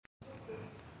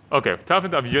Okay,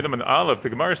 Tafet of Yudam and Aleph, the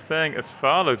Gemara is saying as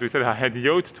follows. We said,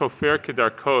 Hahediot tofer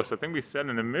kedarkos. I think we said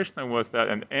in the Mishnah was that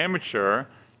an amateur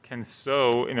can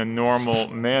sew in a normal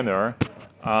manner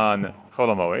on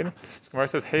Chol HaMoed. The Gemara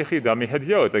says, Hechi dami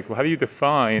hediot. Like, how do you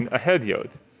define a hediot?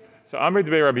 So, Amr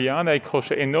dvei Rabbi Yanai, kol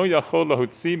she'eno yachol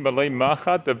lahutzi malei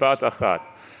machat bevat achat.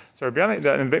 So,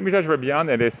 in Beit Midrash Rabbi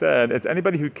Yanai, they said, it's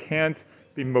anybody who can't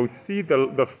be motzi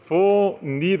the full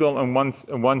needle in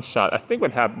one shot. I think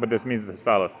what this means is as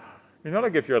follows. You know,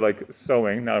 like if you're like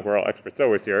sewing, not like we're all expert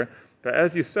sewers here, but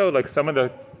as you sew, like some of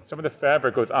the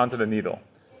fabric goes onto the needle.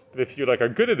 But if you like are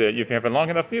good at it, you can have a long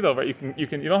enough needle, right? You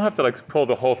don't have to like pull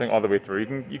the whole thing all the way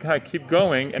through. You kind of keep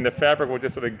going, and the fabric will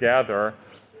just sort of gather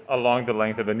along the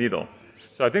length of the needle.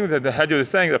 So I think that the Hedjah is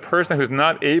saying the person who's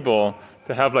not able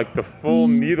to have like the full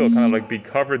needle kind of like be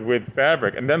covered with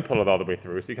fabric and then pull it all the way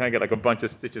through. So you kind of get like a bunch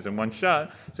of stitches in one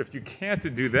shot. So if you can't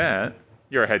do that,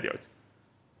 you're a Hedjot.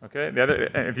 Okay?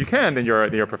 And if you can, then you're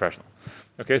a professional.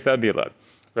 Okay, so that'd be allowed.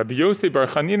 Rabbi Yossi Bar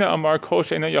Chanina Amar Kol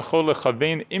She'eino Yachol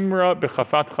Lechavein Imra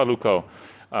B'Chafat Chaluko.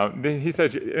 He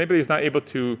says anybody who's not able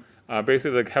to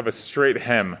basically like have a straight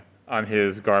hem on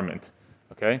his garment.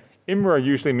 Okay? Imra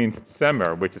usually means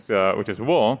tzemer, which is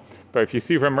wool. But if you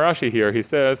see from Rashi here, he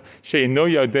says she'ino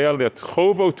yadei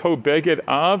le'tchovo to beged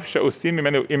av she'osim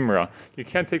mimenu imra. You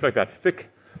can't take like that thick.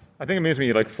 I think it means when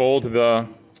you like fold the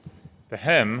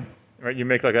hem, right? You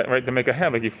make to make a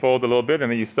hem, like you fold a little bit and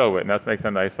then you sew it, and that makes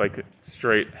a nice like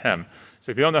straight hem.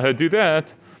 So if you don't know how to do that,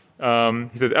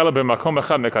 he says ela b'makom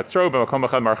echad mekatzro b'makom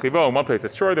echad marchivo. In one place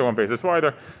it's shorter, one place it's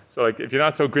wider. So like if you're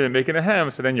not so good at making a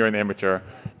hem, so then you're an amateur,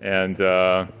 and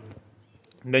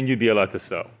then you'd be allowed to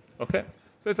sew. Okay?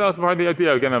 So it's also part of the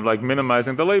idea, again, of like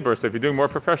minimizing the labor. So if you're doing more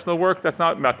professional work, that's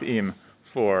not mat'im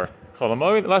for Chol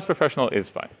HaMoed. Less professional is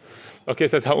fine. Okay,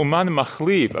 so it's ha'uman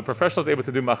machliv. A professional is able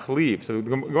to do machliv. So the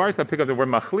Gemara is going to pick up the word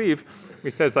machliv. He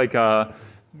says like, you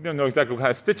don't know exactly what kind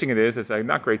of stitching it is. It's like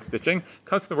not great stitching. It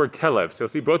comes from the word kelev. So you'll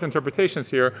see both interpretations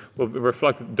here will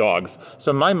reflect dogs.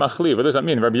 So my machliv, what does that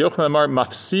mean? Rabbi Yochanan Amar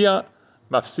mafsia.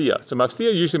 Mafsia. So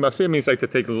mafsia means like to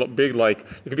take big, like,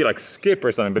 it could be like skip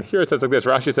or something. But here it says like this.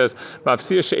 Rashi says,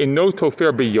 mafsia she'eno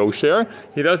tofer b'yosher.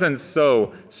 He doesn't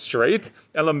sew straight.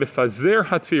 Ela mifazer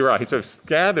hatfira. He sort of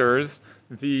scatters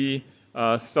the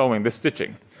sewing, the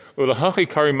stitching. Ulahachi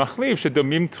kari machliv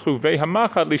shedomim tchuvei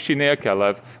hamachat lishinei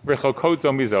kelev rechokot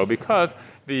zomizo. Because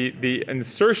the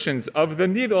insertions of the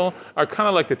needle are kind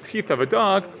of like the teeth of a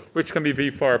dog, which can be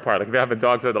very far apart. Like if you have a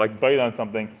dog that like bite on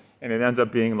something, and it ends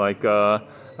up being like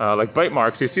bite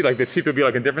marks. You see, like the teeth would be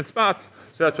like in different spots.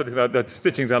 So that's what the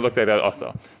stitching is going to look like that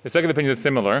also. The second opinion is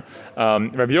similar.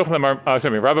 Rabbi Bar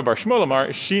Shmuel Amar,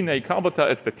 Shinei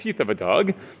Kalbata, it's the teeth of a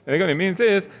dog. And what it means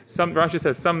is, Rashi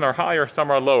says some are higher,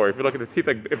 some are lower. If you look at the teeth,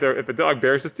 like if the dog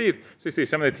bares his teeth, so you see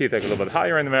some of the teeth like a little bit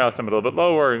higher in the mouth, some a little bit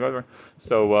lower.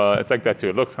 So it's like that too.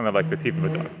 It looks kind of like the teeth of a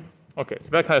dog. Okay, so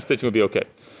that kind of stitching would be okay.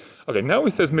 Okay, now he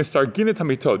says misarginat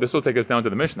hamitod. This will take us down to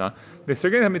the Mishnah.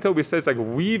 Misarginat hamitod, we say it's like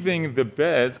weaving the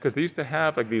beds, because they used to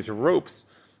have like these ropes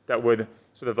that would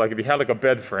sort of like, if you had like a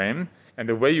bed frame, and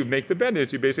the way you make the bed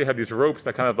is you basically have these ropes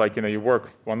that kind of like, you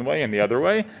work one way and the other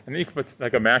way, and then you can put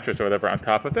like a mattress or whatever on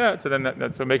top of that, so then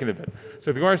that's for making the bed.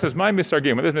 So the Gemara says, my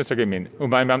misargin, what does misargin mean?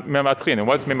 Mematrin, and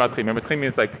what's mematrin? Mematrin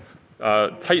means like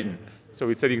tighten. So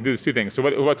we said you can do these two things. So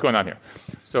what's going on here?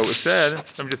 So it said,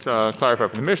 let me just clarify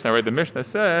from the Mishnah, right? The Mishnah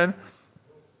said,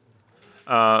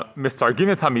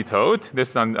 Misarginat hamitot, this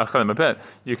is on Achal Mabet,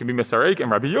 you can be Misarek,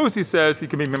 and Rabbi Yossi says you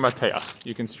can be Mimateach,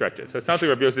 you can stretch it. So it sounds like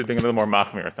Rabbi Yossi is being a little more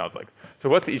machmir, it sounds like. So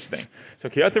what's each thing? So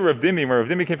Kiyata Rav Dimi, when Rav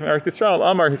Dimi came from Eretz Yisrael,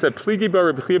 Amar, he said, Pligi bar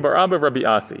Rabbi Chia bar Abba Rabbi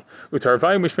Asi,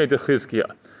 Utarvai Mishmei de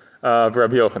Chizkiah.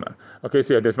 Rabbi Yochanan. Okay,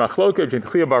 so there's machloka between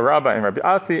Chia bar Rabba and Rabbi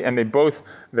Asi, and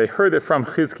they heard it from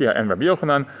Chizkiah and Rabbi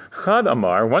Yochanan. Chad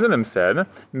Amar, one of them said,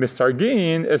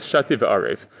 Misargin is Shati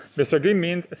v'arev. Misargin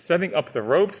means setting up the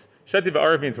ropes. Shati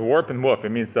v'arev means warp and woof. It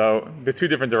means the two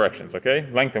different directions, okay?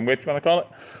 Length and width, you want to call it?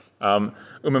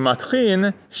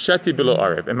 Umematchin Shati below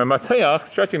arev. And memateach,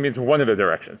 stretching means one of the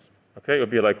directions. Okay, it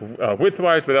would be like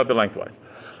widthwise without the lengthwise.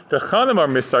 The Chanim are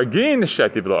misargin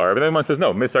sheti v'lo arev, and then one says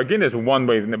no, misargin is one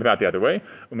way, but not the other way.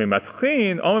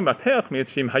 Umimatchin, omimateach means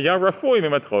shim haya rafoi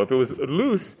mimatcho. If it was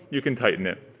loose, you can tighten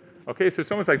it. Okay, so it's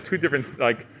almost like two different,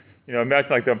 like,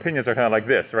 imagine like the opinions are kind of like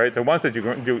this, right? So one says you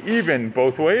can do even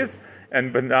both ways,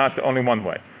 but not only one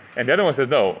way. And the other one says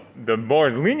no. The more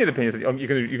lenient opinion says you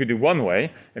can do one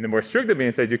way, and the more strict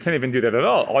opinion says you can't even do that at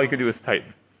all. All you can do is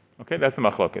tighten. Okay, that's the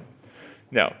machloket.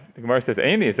 Now, the Gemara says,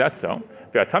 Aini, is that so?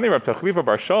 So the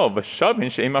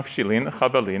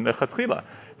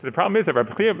problem is that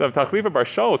Rabbi Tachliva Bar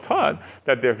Shaul taught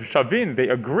that the Shavin, they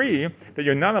agree that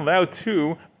you're not allowed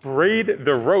to braid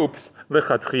the ropes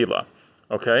lechatchila.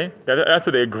 Okay, that's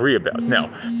what they agree about. Now,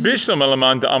 Bishlam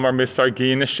Alaman Amar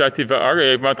Misargin Shati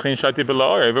Va'arev Matchin Shati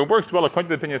B'La'arev. It works well according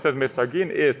to the opinion. It says Misargin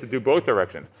is to do both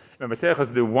directions. And Matech is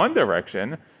to do one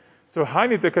direction. So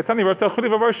Haini the Katani Rav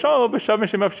Tachliva Bar Shaul B'Shav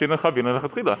Mishim Avshin Chavin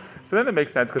Lechatchila. So then it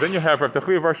makes sense because then you have Rav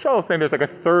Tachliva Bar Shaul saying there's like a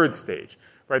third stage,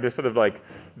 right? There's sort of like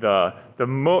the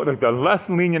less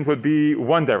lenient would be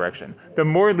one direction, the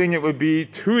more lenient would be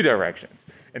two directions,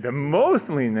 and the most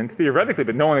lenient theoretically,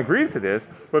 but no one agrees to this,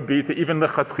 would be to even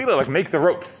lechatchila, like make the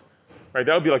ropes, right?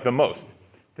 That would be like the most.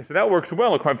 So that works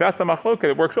well. If that's the machloket,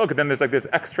 it works well because then there's like this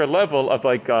extra level of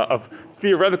like of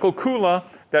theoretical kula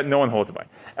that no one holds by.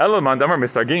 But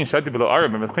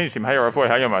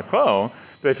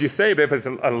if you say that if it's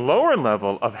a lower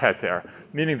level of heter,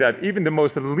 meaning that even the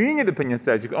most lenient opinion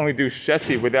says you can only do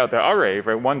sheti without the arev,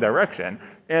 right, one direction,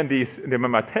 and the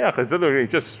mamatech is literally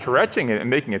just stretching it and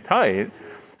making it tight.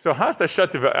 So hasta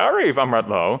sheti v'arev amrat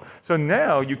lo. So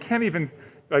now you can't even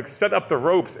like set up the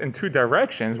ropes in two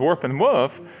directions, warp and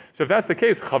woof. So if that's the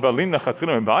case, chavalin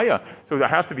lechatchila baya. So I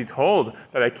have to be told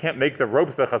that I can't make the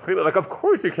ropes lechatchila. Like, of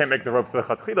course you can't make the ropes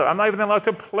lechatchila. I'm not even allowed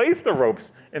to place the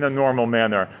ropes in a normal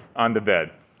manner on the bed.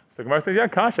 So Gemara says, yeah,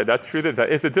 kasha. That's true that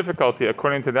is a difficulty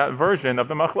according to that version of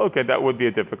the machloket. That would be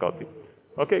a difficulty.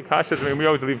 Okay, kashas. I mean, we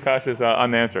always leave kashas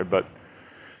unanswered, but.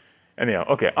 Anyhow,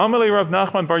 okay. Amalei Rav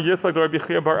Nachman Bar Yitzchak Bar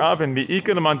Bichia Bar Avin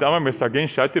Mi'ika L'man Damar Misargin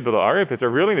Shati B'La'arif. Is there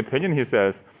really an opinion, he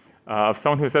says, of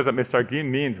someone who says that Misargin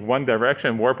means one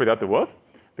direction, warp without the woof?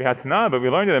 V'hatana, but we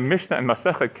learned in the Mishnah and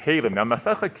Masechet Kelim. Now,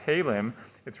 Masechet Kelim,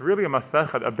 it's really a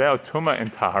Masechet about Tumah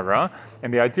and Tahara,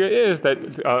 and the idea is that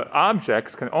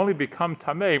objects can only become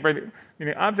Tameh, right?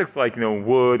 Meaning objects like,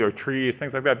 wood or trees,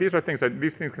 things like that, these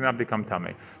things cannot become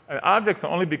Tameh. An object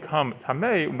can only become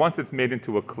Tameh once it's made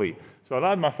into a Kli. So a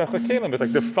lot of Masechet Kelim is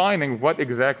like defining what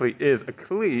exactly is a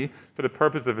Kli for the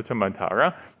purpose of a Tumah and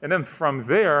Tahara, and then from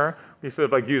there, we sort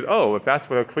of like use, if that's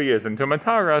what a Kli is in Tumah and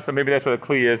Tahara, so maybe that's what a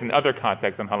Kli is in other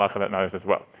contexts in Halacha that matters as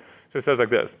well. So it says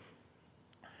like this.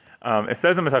 It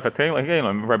says in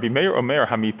Masechet Rabbi Meir Omer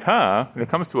Hamita, when it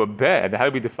comes to a bed, how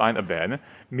do we define a bed?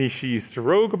 Mishi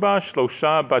Srogba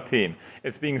Shlosha Batim.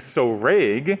 It's being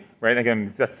soreg, right?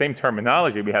 Again, that same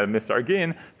terminology we had in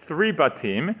Misargin, 3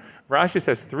 batim. Rashi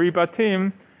says 3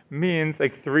 batim means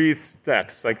like 3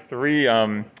 steps, like 3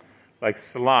 like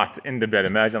slots in the bed.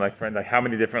 Imagine like how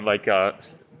many different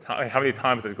how many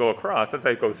times does it go across? Let's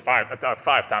say it goes 5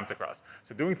 times across.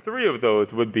 So doing 3 of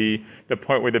those would be the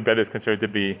point where the bed is considered to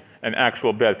be an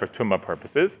actual bed for tumah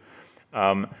purposes.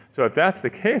 So if that's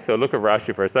the case, so look at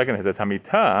Rashi for a second. It says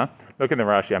Hamita. Look in the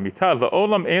Rashi. Hamita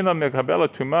la'olam elam mekabela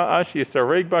tumah ashi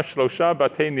yisareg ba shlosha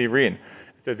batei nirin.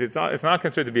 It says it's not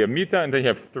considered to be a mita, and then you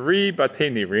have 3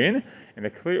 batei nirin. And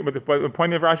the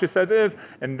point of Rashi says is,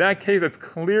 in that case, it's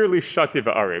clearly shati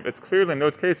va'arev. It's clearly in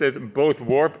those cases both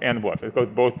warp and woof. It goes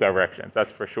both directions. That's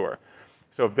for sure.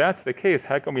 So if that's the case,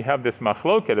 how can we have this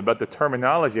machloket about the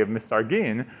terminology of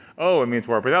misargin? It means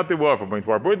warp without the woof, or it means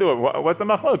warp with the woof. What's the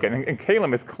machloket? And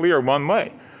Kalim is clear one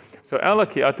way. So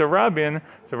Elaki at the Rabin.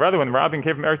 So rather, when Rabin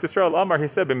came from Eretz Yisrael, Amar, he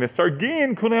said,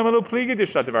 "Misargin kulam alo pligi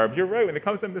d'shatav." You're right. When it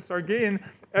comes to misargin,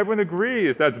 everyone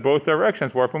agrees that's both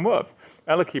directions, warp and woof.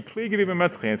 Elaki pligi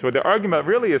b'matchin. So what the argument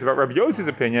really is about Rabbi Yossi's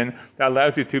opinion that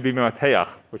allows you to be b'mateach,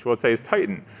 which we'll say is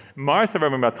tighten. Marsa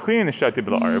b'matchin shati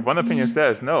b'lar. One opinion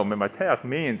says no, b'mateach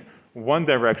means one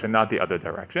direction, not the other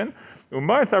direction. The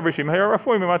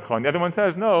other one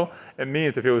says no, it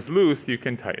means if it was loose, you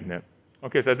can tighten it.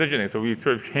 Okay, so that's interesting. So we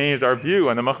sort of changed our view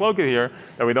on the machloket here,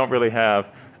 that we don't really have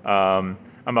a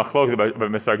machloket about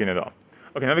misargin at all.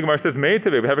 Okay, now the Gemara says,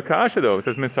 we have a kasha though. It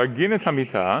says, misargin et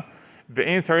hamita,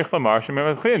 ve'ein tzarich lamar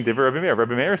shememachin, divrei Rabbi Meir.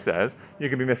 Rabbi Meir says, you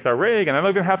can be misareg, and I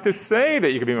don't even have to say that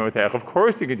you can be mematech. Of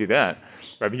course you can do that.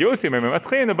 Rabbi Yossi,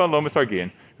 mematchin, but lo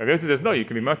misargin. Rabbi Yossi says, no, you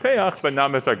can be mematech, but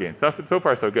not misargin. So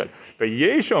far, so good. But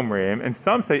yesh omrim, and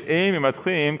some say, ein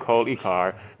mematchim kol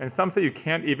ikar, and some say you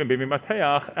can't even be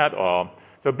mematech at all.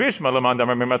 So bishma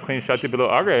lamandamar mematchin shati below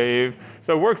arev.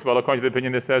 So it works well according to the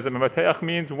opinion that says that mematech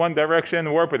means one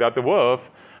direction, warp without the woof.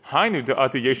 Hainu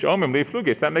atu yesh omrim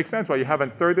leiflugis. That makes sense. Why you have a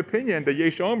third opinion, the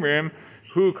yesh omrim,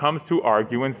 who comes to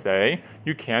argue and say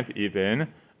you can't even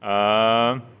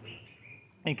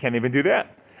do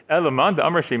that. Elamanda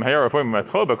amrashim hayarafim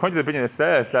mematchol. But according to the opinion that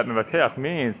says that mematech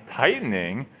means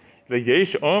tightening, the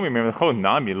yesh omrim mematchol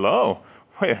nami lo.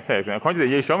 Wait a second. According to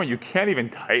the yesh omrim, you can't even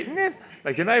tighten it.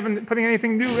 Like you're not even putting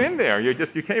anything new in there. You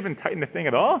can't even tighten the thing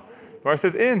at all. The Gemara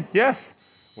says yes.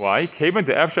 Why? Since you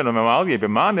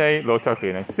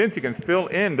can fill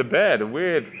in the bed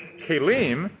with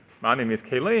kelim, mani means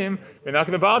kelim, you're not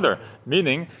going to bother.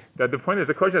 Meaning that the point is,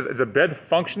 the question is a bed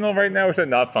functional right now or is it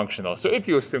not functional? So if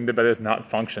you assume the bed is not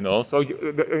functional, so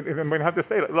we're going to have to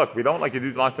say, look, we don't like you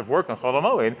to do lots of work on Chol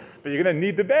HaMoed, but you're going to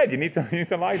need the bed. You need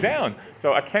to lie down.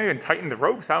 So I can't even tighten the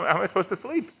ropes. How am I supposed to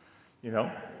sleep?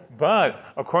 But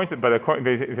according to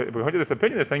this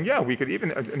opinion, they're saying, yeah, we could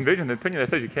even envision an opinion that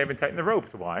says you can't even tighten the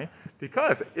ropes. Why?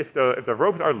 Because if the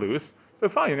ropes are loose, so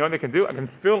fine, you know what they can do? I can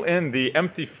fill in the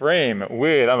empty frame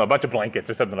with, I don't know, a bunch of blankets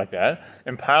or something like that,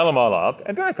 and pile them all up,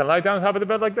 and then I can lie down on top of the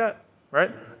bed like that, right?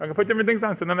 I can put different things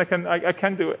on, so then I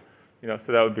can do it.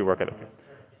 So that would be working.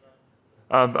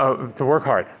 To work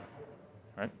hard.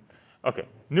 Okay,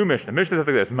 new Mishnah. Mishnah says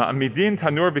like this: Ma'amidin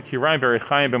tanur b'kirayim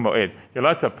v'reichayim b'moed. You're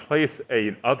allowed to place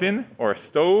an oven or a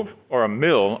stove or a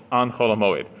mill on Chol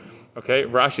HaMoed. Okay,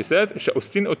 Rashi says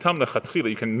she'osin otam lechatchila.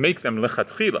 You can make them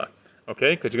lechatchila.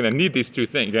 Okay, because you're going to need these two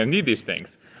things. You're going to need these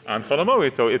things on Chol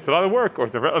HaMoed. So it's a lot of work, or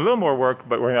it's a little more work,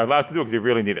 but we're not allowed to do it because you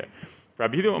really need it.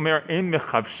 Rabbi Yehuda Omer ein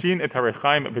mechavshin et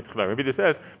hareichayim b'tchila. Rabbi Yehuda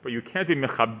says, but you can't be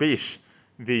mechabesh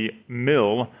the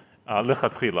mill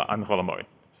lechatchila on Chol HaMoed.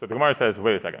 So the Gemara says,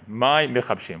 wait a second, my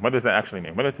mechabshim, what does that actually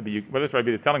mean? What is Rabbi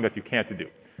Yehuda telling us you can't do?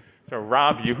 So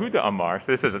Rav Yehuda Amar, so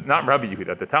this is not Rabbi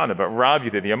Yehuda, the Tana, but Rav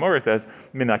Yehuda, the Amar says,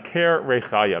 minaker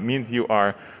rechaya, means you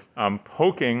are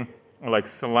poking, like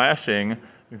slashing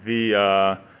the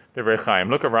rechaim.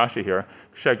 Look at Rashi here.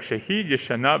 Shehi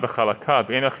yeshana b'chalakat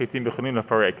v'ena chitim b'chulim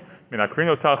lefarek minakrin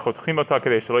ota chotchim ota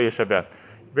kadei shelo yeshabeh.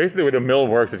 Basically, the way the mill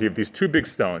works is you have these two big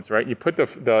stones, right? You put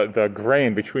the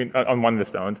grain between on one of the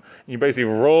stones, and you basically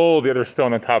roll the other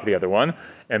stone on top of the other one,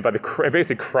 and it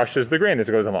basically crushes the grain as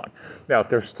it goes along. Now, if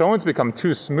the stones become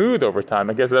too smooth over time,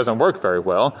 I guess it doesn't work very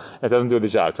well. It doesn't do the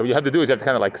job. So what you have to do is you have to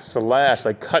kind of like slash,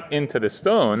 like cut into the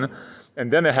stone,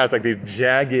 and then it has like these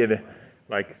jagged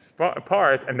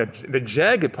parts, and the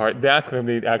jagged part, that's going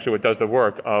to be actually what does the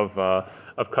work of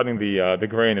cutting the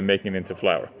grain and making it into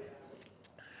flour.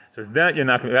 So that you're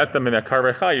not. That's the minakar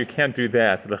recha. You can't do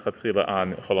that lechatchila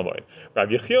on Chol HaMoed. Rav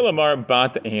Yechiel Amar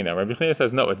bat eina. Rav Yechiel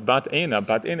says no. It's bat eina.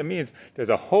 Bat eina means there's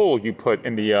a hole you put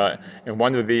in the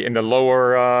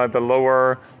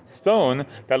lower stone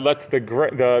that lets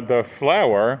the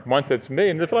flour, once it's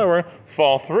made, the flour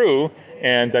fall through,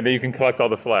 and then you can collect all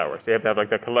the flour. So you have to have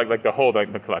the hole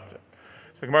that collects it.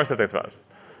 So the Gemara says like this.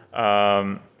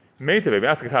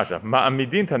 Ask a kasha.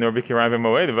 Ma'amidin tanur b'kirayim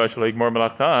v'moed v'shelo yigmor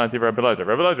melachta divrei Rabbi Elazar.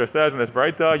 Rabbi Elazar says in this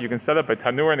brayta, you can set up a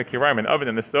tanur and a kirayim, an oven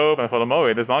and a stove and Chol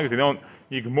HaMoed, as long as you don't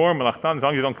yigmor melachta, as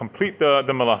long as you don't complete the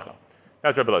malacha.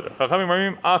 That's Rabbi Elazar. Chachamim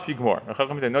marim af yigmor.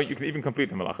 Chachamim say no, you can even complete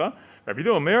the malacha. Rabbi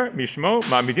Yehuda Omer mishmo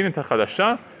ma'amidin et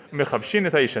hachadasha mechabshin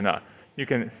et ha'yishana. You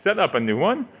can set up a new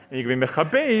one and you can be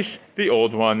mechabesh the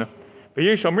old one.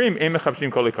 V'yesh omrim ein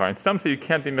mechabshin kol ikar. And some say you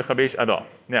can't be mechabesh at all.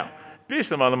 Now, according to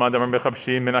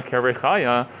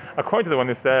the one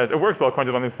who says, it works well according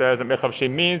to the one who says that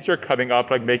mechavshim means you're cutting up,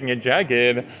 like making it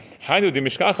jagged.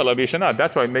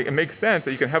 That's why it makes sense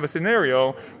that you can have a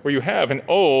scenario where you have an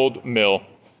old mill.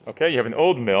 Okay, you have an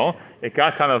old mill. It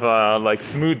got kind of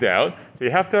smoothed out, so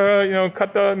you have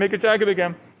to make it jagged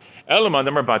again. But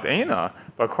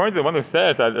according to the one who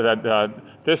says that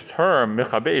this term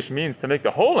mechabesh means to make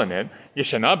the hole in it,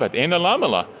 yeshanabat eina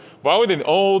lamala. Why would an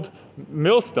old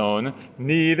millstone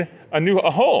need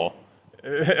a hole?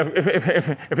 If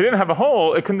it didn't have a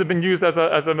hole, it couldn't have been used as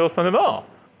a millstone at all.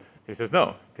 So he says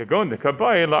no. No, it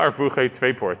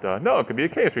could be a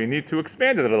case where you need to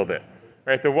expand it a little bit,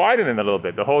 right? To widen it a little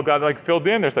bit. The hole got filled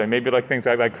in. There's maybe things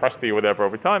like crusty or whatever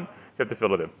over time. So you have to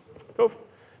fill it in. So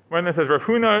when it says Rav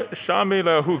Huna Shami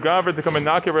Lahu Gaver to come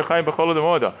minaker rechaim b'chol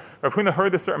demoda, Rav Huna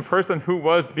heard a certain person who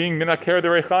was being minaker the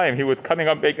rechaim. He was cutting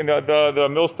up, making the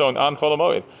millstone on Chol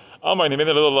HaMoed. Amar, and he made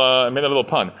a little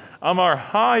pun. Amar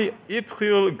Hai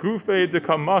Itchil Gufe de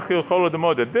Kamachil Chol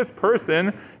demoda. This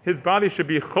person, his body should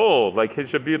be chol, it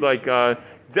should be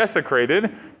desecrated,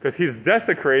 because he's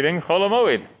desecrating Chol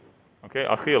HaMoed. Okay,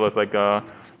 achil is like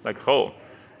chol.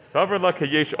 Savar la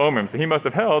yesh omrim. So he must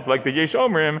have held like the yesh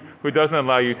omrim, who doesn't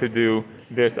allow you to do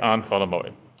this on Chol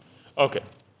HaMoed. Okay.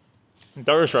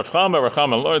 Darish Rav Chama,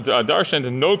 Darshan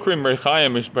nokrim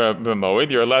rechayim b'moed.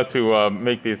 You're allowed to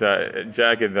make these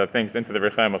jagged things into the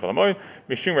rechayim of Chol HaMoed.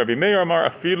 Mishum Rabbi Meir Amar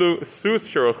afilu sus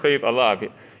sherochev alav.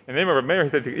 In the name of Rabbi Meir, he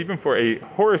says even for a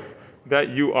horse that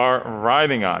you are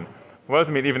riding on. What does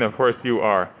it mean? Even a horse you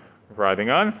are riding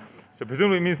on. So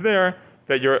presumably it means there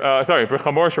that you're for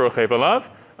chamor sherochev alav.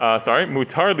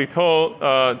 Mutar litol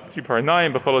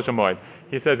tziparnayim b'chol shamoed.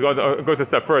 He says goes a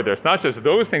step further. It's not just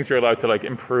those things you're allowed to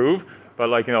improve,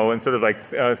 but and sort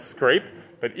of scrape.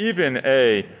 But even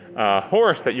a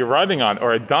horse that you're riding on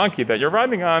or a donkey that you're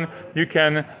riding on, you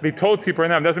can be told to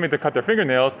pranam. It doesn't mean to cut their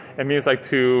fingernails. It means like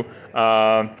to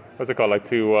what's it called?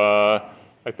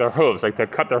 Like their hooves, like to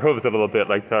cut their hooves a little bit,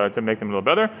 like to make them a little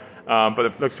better.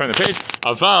 But let's turn the page.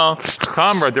 Aval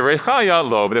chamra derechaya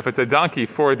lo. But if it's a donkey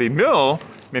for the mill,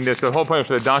 I mean, there's the whole point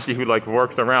of the donkey who like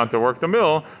works around to work the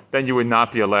mill, then you would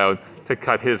not be allowed to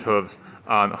cut his hooves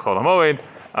on Chol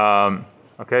HaMoed.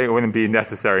 Okay, it wouldn't be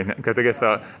necessary because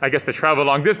I guess to travel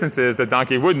long distances, the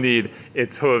donkey would need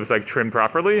its hooves like trimmed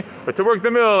properly. But to work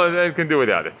the mill, it can do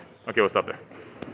without it. Okay, we'll stop there.